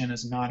 Archaeogen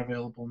is not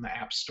available in the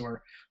App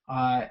Store.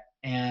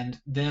 And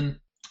then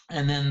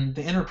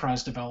the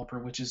enterprise developer,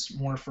 which is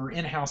more for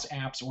in-house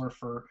apps or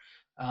for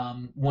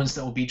ones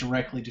that will be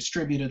directly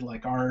distributed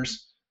like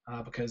ours,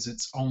 because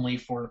it's only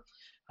for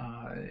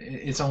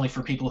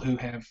people who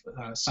have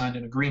signed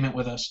an agreement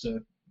with us to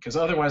because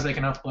otherwise they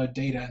can upload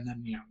data and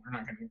then we're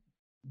not going to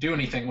do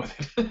anything with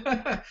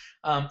it.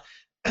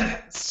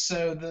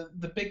 So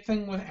the big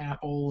thing with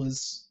Apple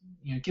is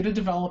get a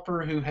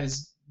developer who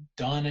has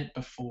done it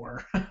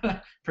before,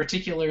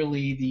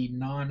 particularly the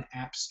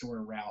non-App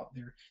Store route.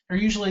 There are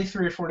usually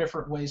 3 or 4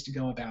 different ways to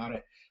go about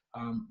it.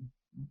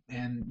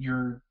 And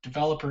your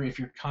developer, if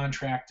you're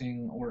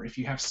contracting or if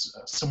you have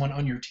someone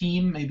on your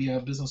team, maybe a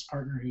business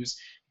partner who's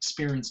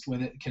experienced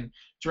with it, can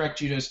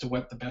direct you as to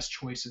what the best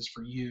choice is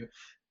for you.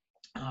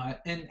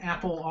 And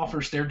Apple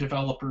offers their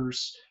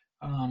developers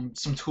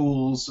some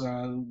tools.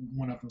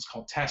 One of them is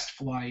called Test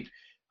Flight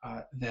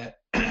that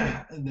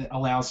that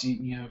allows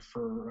you,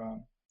 for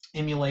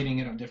emulating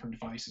it on different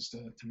devices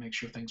to make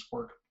sure things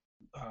work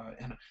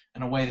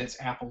in a way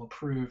that's Apple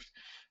approved.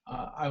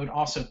 I would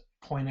also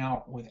point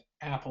out with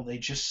Apple, they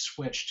just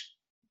switched.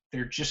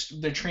 They're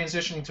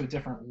transitioning to a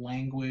different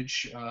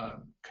language,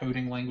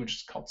 coding language.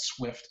 It's called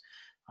Swift.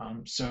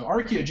 So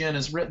ArchaeoGen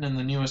is written in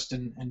the newest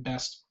and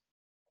best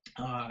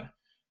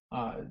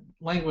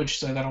language,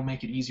 so that'll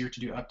make it easier to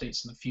do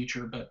updates in the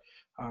future. But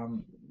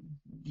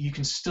you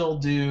can still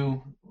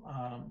do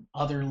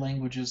other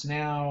languages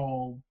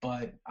now,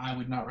 but I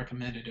would not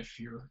recommend it if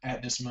you're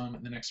at this moment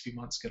in the next few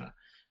months going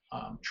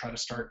to try to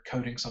start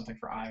coding something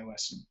for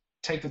iOS.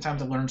 Take the time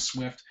to learn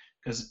Swift,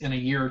 because in a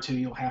year or two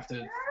you'll have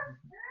to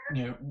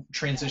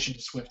transition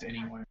to Swift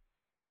anyway.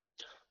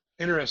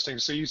 Interesting.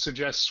 So you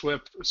suggest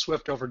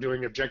Swift over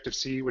doing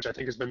Objective-C, which I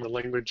think has been the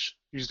language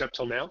used up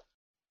till now?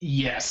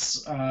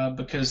 Yes,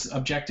 because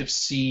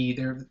Objective-C,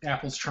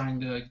 Apple's trying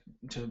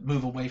to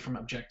move away from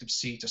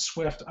Objective-C to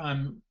Swift.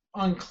 I'm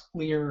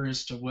unclear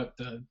as to what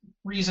the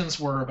reasons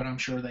were, but I'm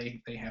sure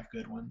they have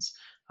good ones.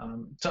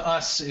 To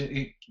us,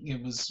 it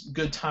was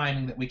good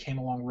timing that we came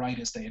along right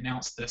as they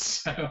announced this,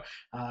 so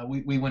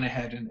we went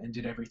ahead and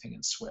did everything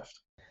in Swift.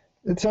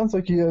 It sounds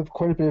like you have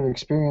quite a bit of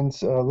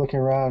experience looking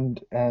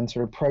around and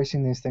sort of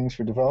pricing these things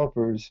for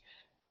developers.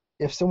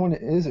 If someone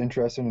is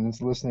interested and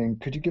is listening,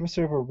 could you give us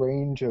sort of a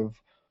range of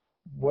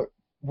what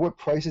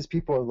prices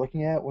people are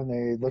looking at when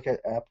they look at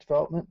app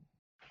development?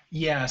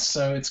 Yeah,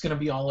 so it's going to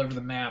be all over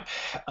the map.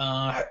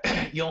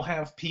 You'll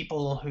have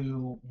people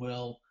who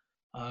will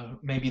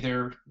maybe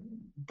they're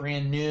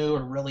brand new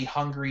or really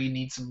hungry,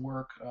 need some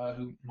work,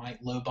 who might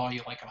lowball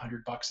you like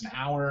 $100 an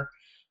hour.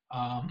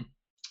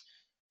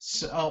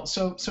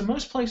 So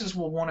most places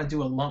will want to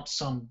do a lump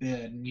sum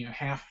bid,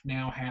 half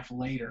now, half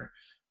later.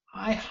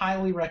 I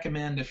highly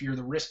recommend, if you're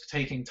the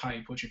risk-taking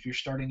type, which if you're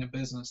starting a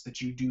business, that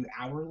you do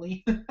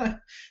hourly,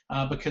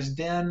 because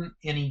then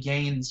any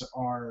gains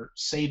are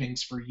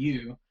savings for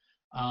you.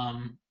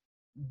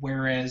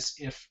 Whereas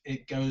if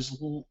it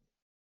goes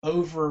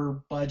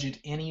over budget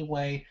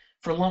anyway,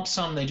 for lump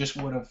sum they just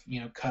would have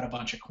cut a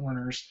bunch of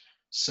corners.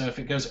 So if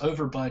it goes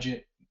over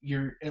budget,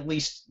 you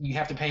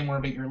have to pay more,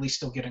 but you're at least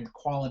still getting the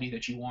quality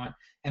that you want.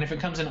 And if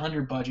it comes in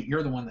under budget,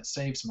 you're the one that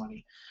saves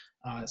money.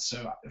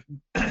 So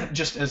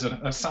just as an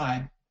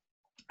aside,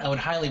 I would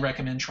highly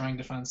recommend trying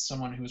to find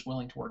someone who is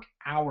willing to work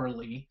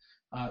hourly,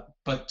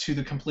 but to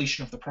the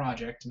completion of the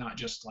project, not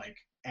just like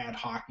ad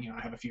hoc,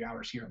 I have a few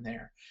hours here and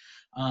there.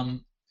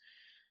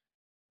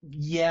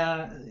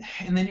 Yeah,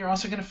 and then you're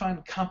also going to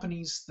find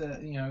companies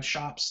that,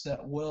 shops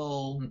that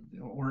will,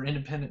 or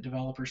independent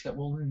developers that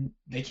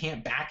they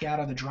can't back out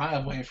of the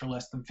driveway for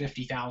less than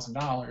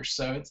 $50,000.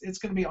 So it's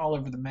going to be all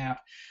over the map.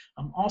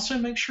 Also,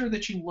 make sure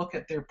that you look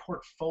at their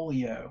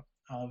portfolio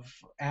of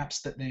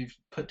apps that they've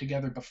put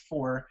together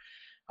before.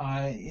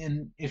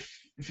 And if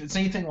it's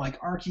anything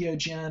like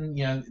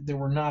ArchaeoGen, there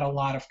were not a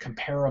lot of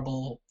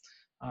comparable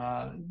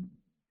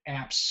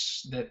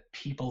apps that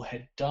people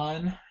had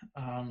done.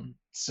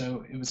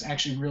 So it was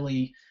actually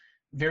really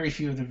very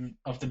few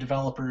of the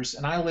developers.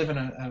 And I live in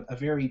a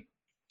very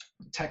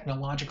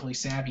technologically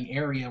savvy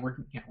area.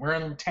 We're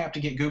on tap to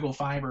get Google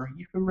Fiber.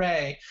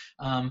 Hooray!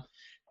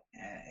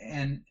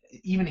 And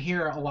even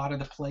here, a lot of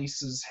the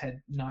places had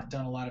not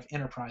done a lot of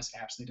enterprise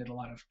apps. They did a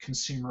lot of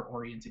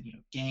consumer-oriented,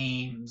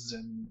 games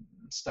and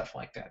stuff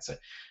like that. So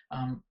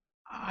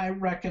I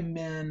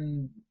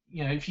recommend,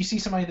 if you see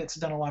somebody that's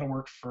done a lot of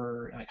work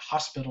for like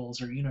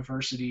hospitals or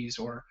universities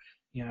or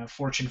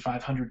Fortune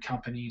 500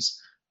 companies,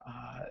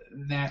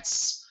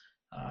 that's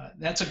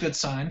a good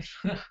sign.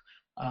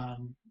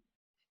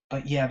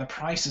 But yeah, the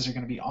prices are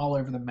going to be all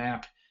over the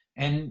map.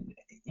 And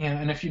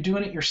if you're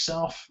doing it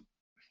yourself,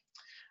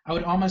 I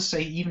would almost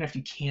say, even if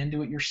you can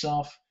do it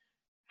yourself,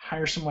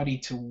 hire somebody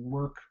to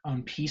work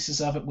on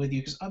pieces of it with you,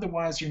 because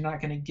otherwise you're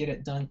not going to get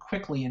it done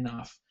quickly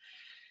enough.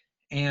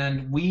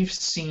 And we've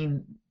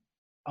seen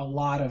a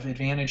lot of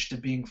advantage to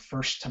being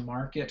first to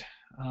market,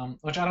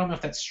 which I don't know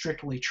if that's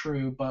strictly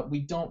true, but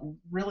we don't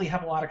really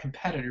have a lot of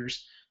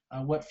competitors.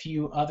 What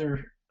few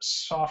other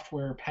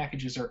software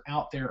packages are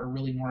out there are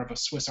really more of a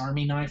Swiss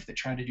Army knife that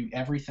try to do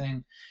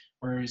everything,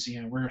 whereas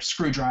we're a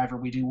screwdriver.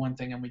 We do one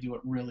thing and we do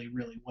it really,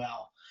 really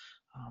well.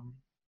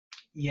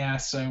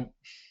 So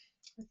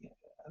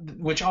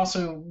which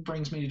also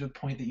brings me to the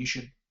point that you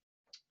should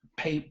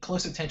pay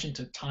close attention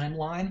to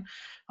timeline.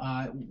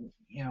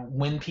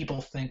 When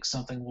people think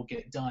something will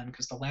get done,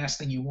 because the last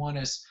thing you want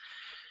is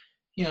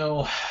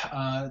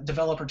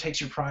developer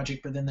takes your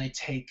project, but then they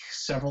take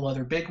several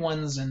other big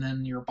ones, and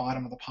then you're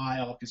bottom of the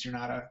pile because you're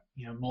not a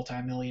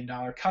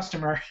multi-million-dollar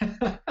customer.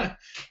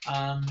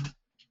 um,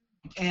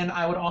 and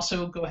I would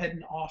also go ahead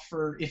and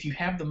offer, if you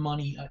have the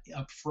money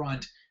up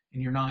front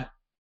and you're not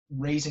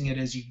raising it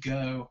as you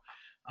go,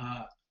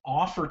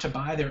 offer to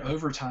buy their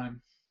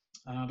overtime,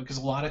 because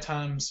a lot of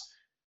times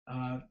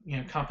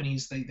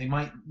companies, they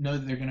might know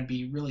that they're going to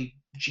be really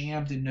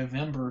jammed in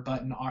November,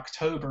 but in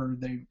October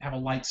they have a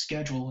light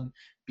schedule and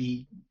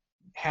be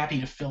happy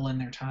to fill in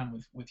their time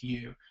with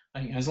you.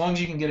 As long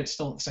as you can get it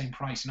still at the same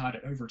price, not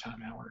at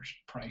overtime hours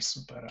price,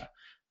 but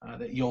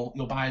that you'll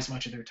buy as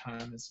much of their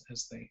time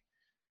as they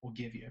will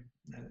give you.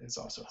 That is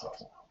also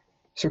helpful.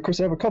 So, Chris,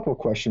 I have a couple of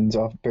questions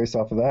based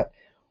off of that.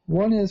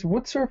 One is,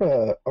 what's sort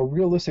of a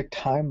realistic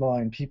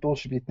timeline people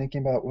should be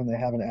thinking about when they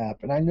have an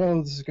app? And I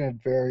know this is going to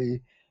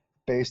vary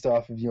based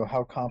off of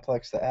how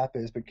complex the app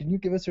is, but can you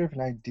give us sort of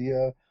an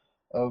idea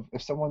of,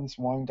 if someone's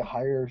wanting to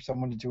hire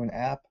someone to do an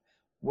app,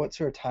 what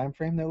sort of time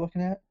frame they're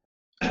looking at?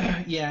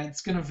 Yeah,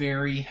 it's going to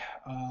vary.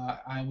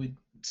 I would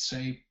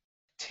say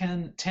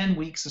 10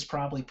 weeks is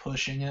probably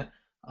pushing it.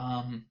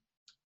 A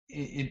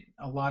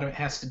lot of it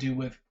has to do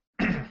with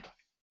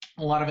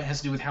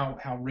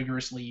how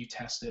rigorously you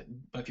test it,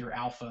 both your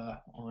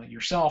alpha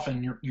yourself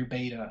and your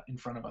beta in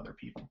front of other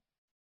people.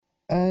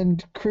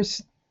 And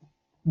Chris,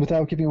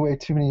 without giving away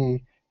too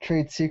many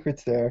trade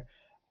secrets there,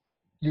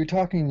 you're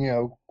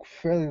talking,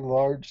 fairly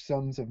large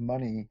sums of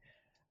money.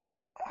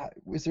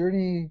 Was there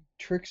any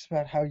tricks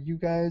about how did you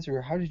guys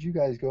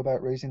go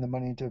about raising the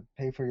money to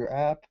pay for your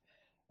app?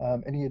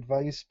 Any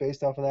advice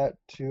based off of that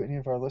to any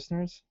of our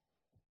listeners?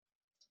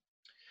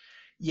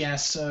 Yeah,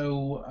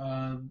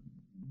 so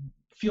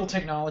Field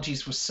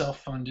Technologies was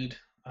self-funded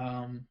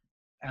out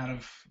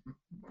of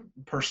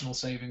personal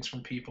savings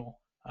from people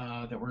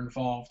that were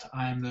involved.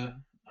 I'm the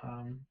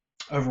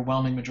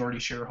overwhelming majority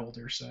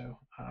shareholder, so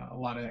a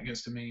lot of that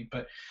goes to me.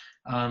 But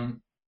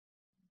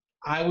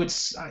I would,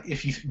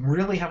 if you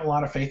really have a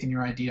lot of faith in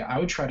your idea, I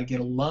would try to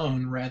get a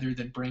loan rather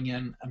than bring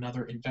in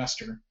another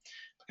investor.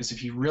 Because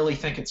if you really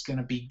think it's going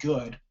to be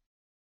good,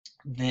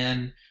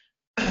 then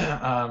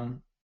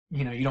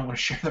you don't want to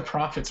share the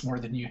profits more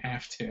than you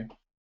have to.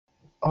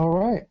 All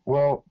right.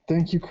 Well,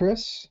 thank you,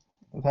 Chris.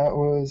 That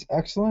was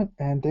excellent.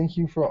 And thank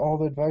you for all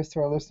the advice to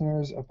our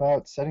listeners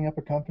about setting up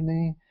a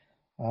company,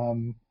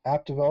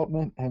 app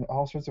development, and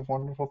all sorts of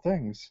wonderful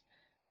things.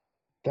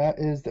 That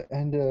is the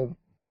end of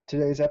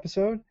today's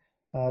episode.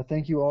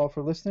 Thank you all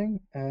for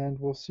listening, and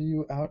we'll see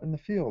you out in the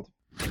field.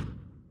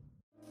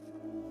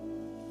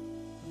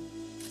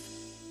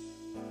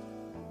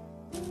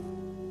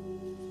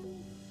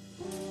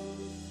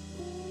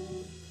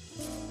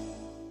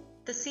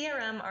 The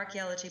CRM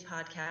Archaeology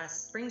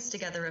Podcast brings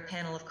together a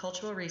panel of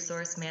cultural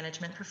resource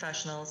management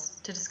professionals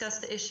to discuss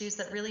the issues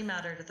that really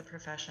matter to the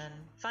profession.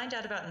 Find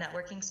out about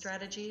networking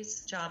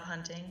strategies, job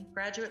hunting,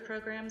 graduate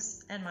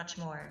programs, and much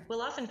more.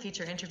 We'll often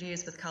feature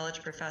interviews with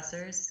college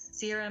professors,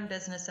 CRM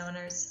business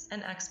owners,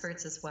 and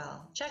experts as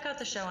well. Check out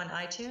the show on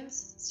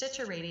iTunes,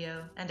 Stitcher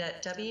Radio, and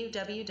at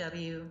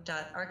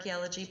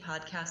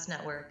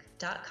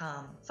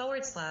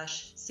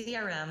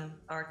www.archaeologypodcastnetwork.com/CRM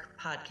Arc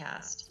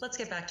Podcast. Let's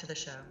get back to the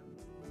show.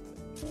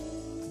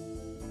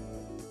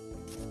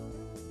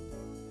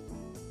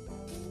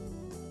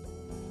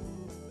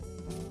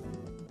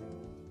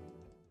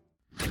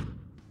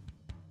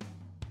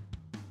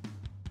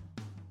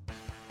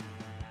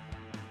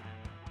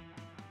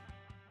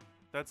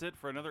 That's it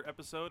for another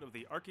episode of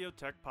the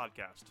Archaeotech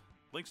Podcast.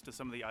 Links to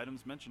some of the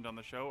items mentioned on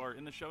the show are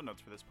in the show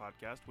notes for this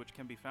podcast, which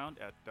can be found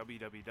at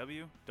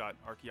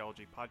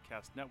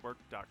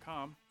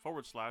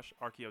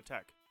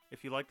www.archaeologypodcastnetwork.com/archaeotech.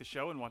 If you like the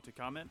show and want to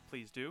comment,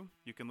 please do.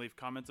 You can leave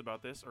comments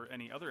about this or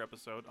any other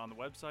episode on the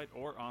website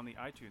or on the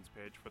iTunes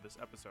page for this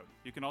episode.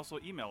 You can also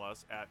email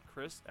us at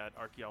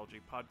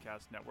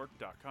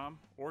chris@archaeologypodcastnetwork.com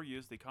or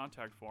use the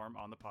contact form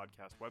on the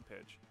podcast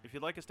webpage. If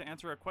you'd like us to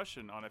answer a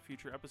question on a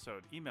future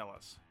episode, email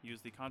us.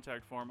 Use the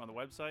contact form on the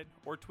website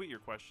or tweet your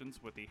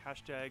questions with the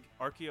hashtag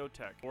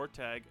Archaeotech or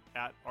tag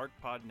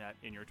 @ArcPodNet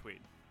in your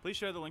tweet. Please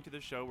share the link to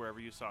this show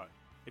wherever you saw it.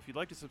 If you'd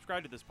like to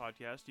subscribe to this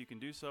podcast, you can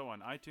do so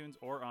on iTunes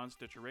or on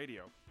Stitcher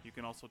Radio. You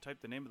can also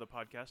type the name of the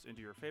podcast into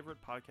your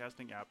favorite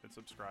podcasting app and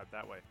subscribe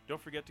that way.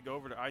 Don't forget to go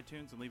over to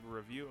iTunes and leave a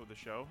review of the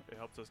show. It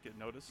helps us get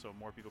noticed so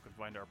more people can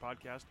find our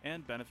podcast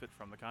and benefit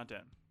from the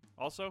content.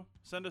 Also,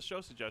 send us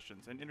show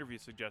suggestions and interview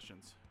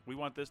suggestions. We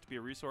want this to be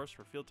a resource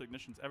for field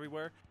technicians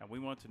everywhere, and we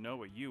want to know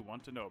what you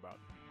want to know about.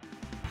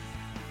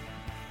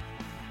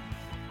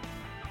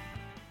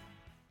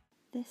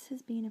 This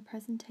has been a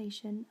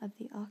presentation of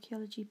the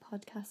Archaeology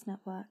Podcast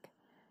Network.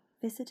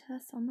 Visit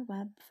us on the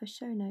web for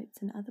show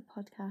notes and other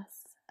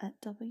podcasts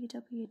at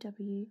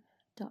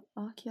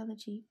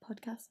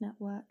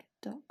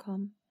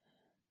www.archaeologypodcastnetwork.com.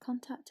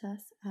 Contact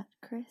us at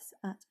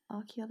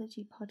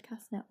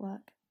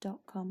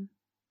chris@archaeologypodcastnetwork.com.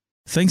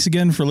 Thanks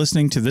again for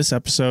listening to this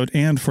episode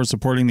and for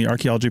supporting the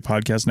Archaeology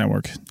Podcast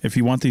Network. If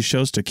you want these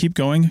shows to keep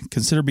going,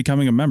 consider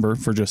becoming a member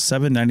for just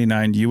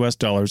 $7.99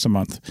 US a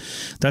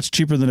month. That's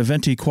cheaper than a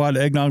venti quad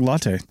eggnog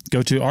latte.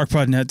 Go to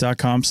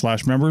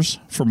arcpodnet.com/members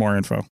for more info.